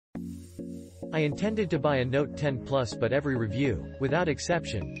I intended to buy a Note 10 Plus, but every review, without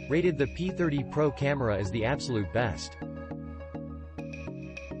exception, rated the P30 Pro camera as the absolute best.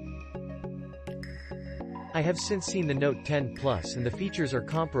 I have since seen the Note 10 Plus and the features are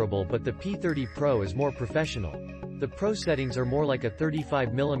comparable, but the P30 Pro is more professional. The Pro settings are more like a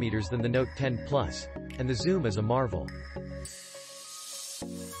 35mm than the Note 10 Plus, and the zoom is a marvel.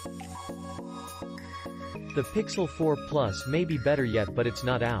 The Pixel 4 Plus may be better yet, but it's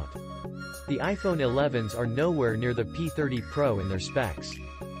not out. The iPhone 11s are nowhere near the P30 Pro in their specs.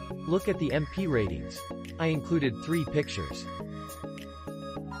 Look at the MP ratings. I included 3 pictures.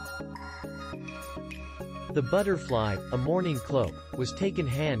 The Butterfly, a Mourning Cloak, was taken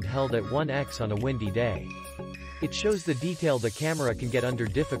handheld at 1x on a windy day. It shows the detail the camera can get under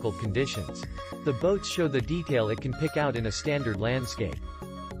difficult conditions. The boats show the detail it can pick out in a standard landscape.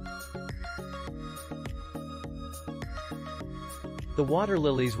 The water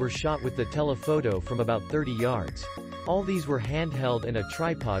lilies were shot with the telephoto from about 30 yards. All these were handheld, and a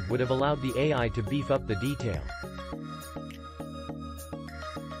tripod would have allowed the AI to beef up the detail.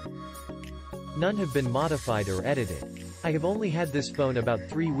 None have been modified or edited. I have only had this phone about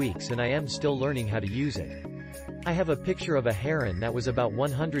 3 weeks and I am still learning how to use it. I have a picture of a heron that was about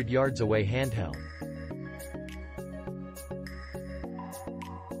 100 yards away handheld.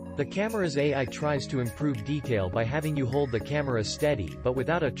 The camera's AI tries to improve detail by having you hold the camera steady, but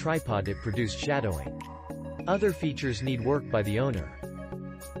without a tripod it produced shadowing. Other features need work by the owner.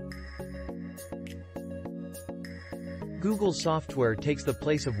 Google software takes the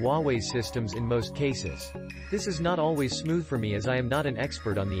place of Huawei systems in most cases. This is not always smooth for me as I am not an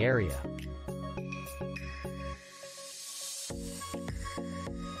expert on the area.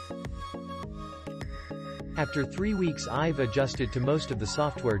 After 3 weeks I've adjusted to most of the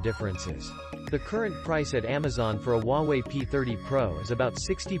software differences. The current price at Amazon for a Huawei P30 Pro is about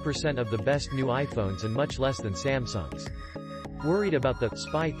 60% of the best new iPhones and much less than Samsung's. Worried about the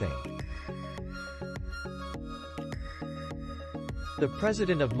spy thing. The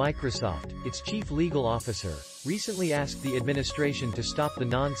president of Microsoft, its chief legal officer, recently asked the administration to stop the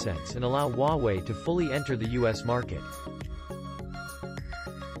nonsense and allow Huawei to fully enter the US market.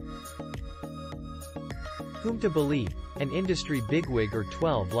 Whom to believe? An industry bigwig or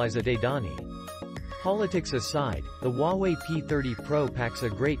 12 Liza Dadani? Politics aside, the Huawei P30 Pro packs a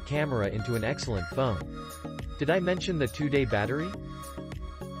great camera into an excellent phone. Did I mention the 2-day battery?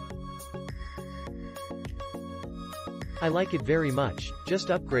 I like it very much,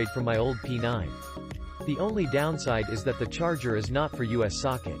 just upgrade from my old P9. The only downside is that the charger is not for US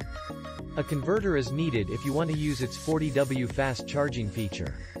socket. A converter is needed if you want to use its 40W fast charging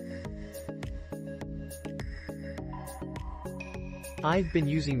feature. I've been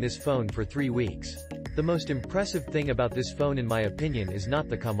using this phone for 3 weeks. The most impressive thing about this phone in my opinion is not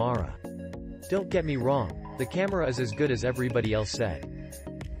the camera. Don't get me wrong, the camera is as good as everybody else said.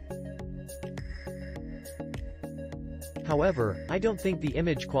 However, I don't think the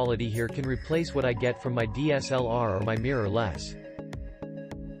image quality here can replace what I get from my DSLR or my mirrorless.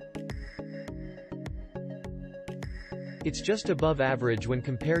 It's just above average when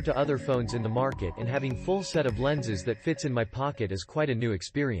compared to other phones in the market, and having full set of lenses that fits in my pocket is quite a new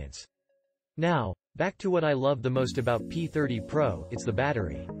experience. Now, back to what I love the most about P30 Pro, it's the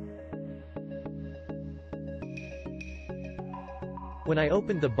battery. When I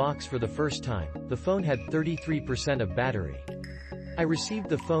opened the box for the first time, the phone had 33% of battery. I received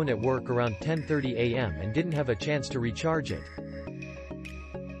the phone at work around 10:30 a.m. and didn't have a chance to recharge it.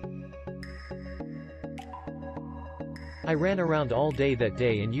 I ran around all day that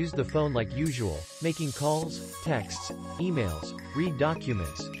day and used the phone like usual, making calls, texts, emails, read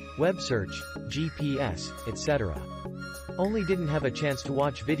documents, web search, GPS, etc. Only didn't have a chance to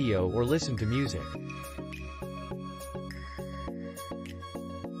watch video or listen to music.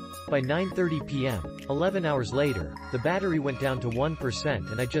 By 9:30 p.m., 11 hours later, the battery went down to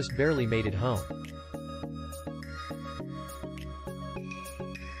 1% and I just barely made it home.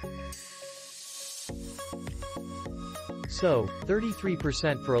 So,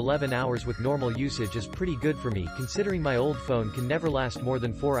 33% for 11 hours with normal usage is pretty good for me, considering my old phone can never last more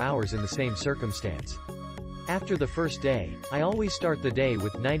than 4 hours in the same circumstance. After the first day, I always start the day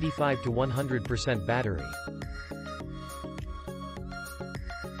with 95 to 100% battery.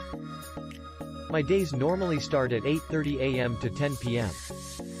 My days normally start at 8:30 a.m. to 10 p.m.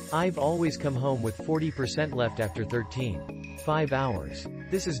 I've always come home with 40% left after 5 hours.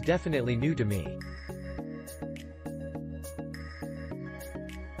 This is definitely new to me.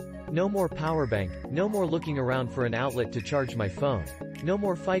 No more power bank, no more looking around for an outlet to charge my phone, no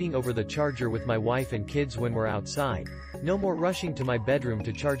more fighting over the charger with my wife and kids when we're outside. No more rushing to my bedroom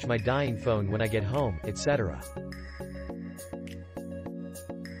to charge my dying phone when I get home, etc.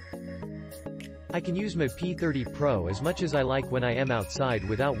 I can use my P30 Pro as much as I like when I am outside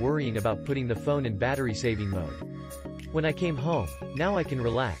without worrying about putting the phone in battery saving mode. When I came home, now I can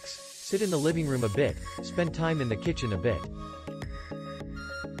relax, sit in the living room a bit, spend time in the kitchen a bit.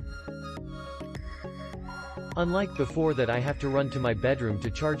 Unlike before that I have to run to my bedroom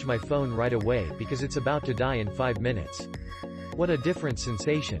to charge my phone right away because it's about to die in 5 minutes. What a different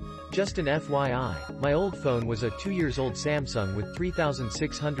sensation. Just an FYI, my old phone was a 2-year-old Samsung with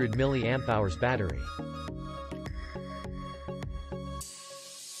 3600 mAh battery.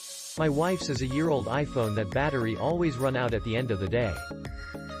 My wife's is a year-old iPhone that battery always run out at the end of the day.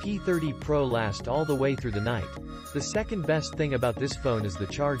 P30 Pro lasts all the way through the night. The second best thing about this phone is the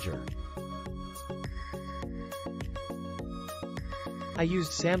charger. I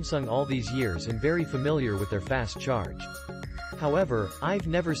used Samsung all these years and very familiar with their fast charge. However, I've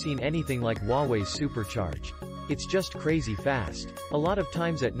never seen anything like Huawei's Supercharge. It's just crazy fast. A lot of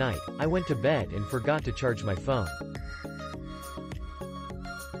times at night, I went to bed and forgot to charge my phone.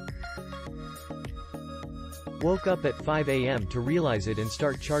 Woke up at 5 AM to realize it and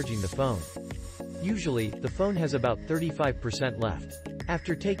start charging the phone. Usually, the phone has about 35% left.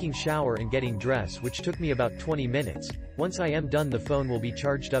 After taking shower and getting dressed, which took me about 20 minutes, once I am done the phone will be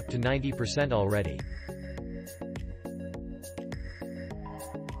charged up to 90% already.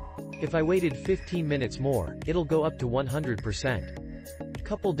 If I waited 15 minutes more, it'll go up to 100%.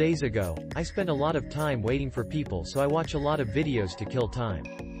 Couple days ago, I spent a lot of time waiting for people, so I watch a lot of videos to kill time.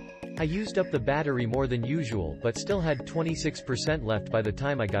 I used up the battery more than usual but still had 26% left by the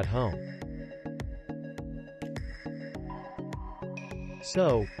time I got home.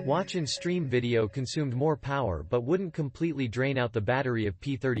 So, watch and stream video consumed more power but wouldn't completely drain out the battery of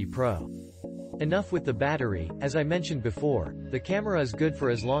P30 Pro. Enough with the battery. As I mentioned before, the camera is good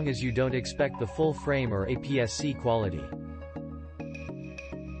for as long as you don't expect the full frame or APS-C quality.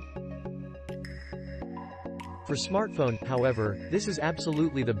 For smartphone, however, this is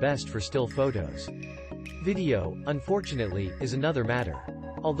absolutely the best for still photos. Video, unfortunately, is another matter.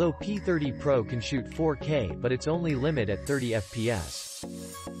 Although P30 Pro can shoot 4K but its only limit at 30 FPS.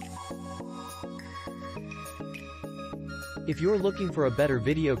 If you're looking for a better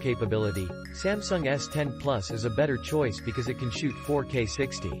video capability, Samsung S10 Plus is a better choice because it can shoot 4K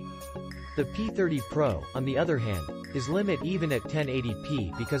 60. The P30 Pro, on the other hand, is limit even at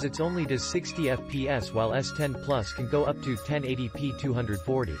 1080p because it only does 60 FPS while S10 Plus can go up to 1080p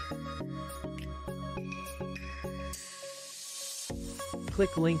 240.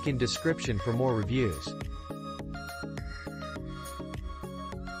 Click link in description for more reviews.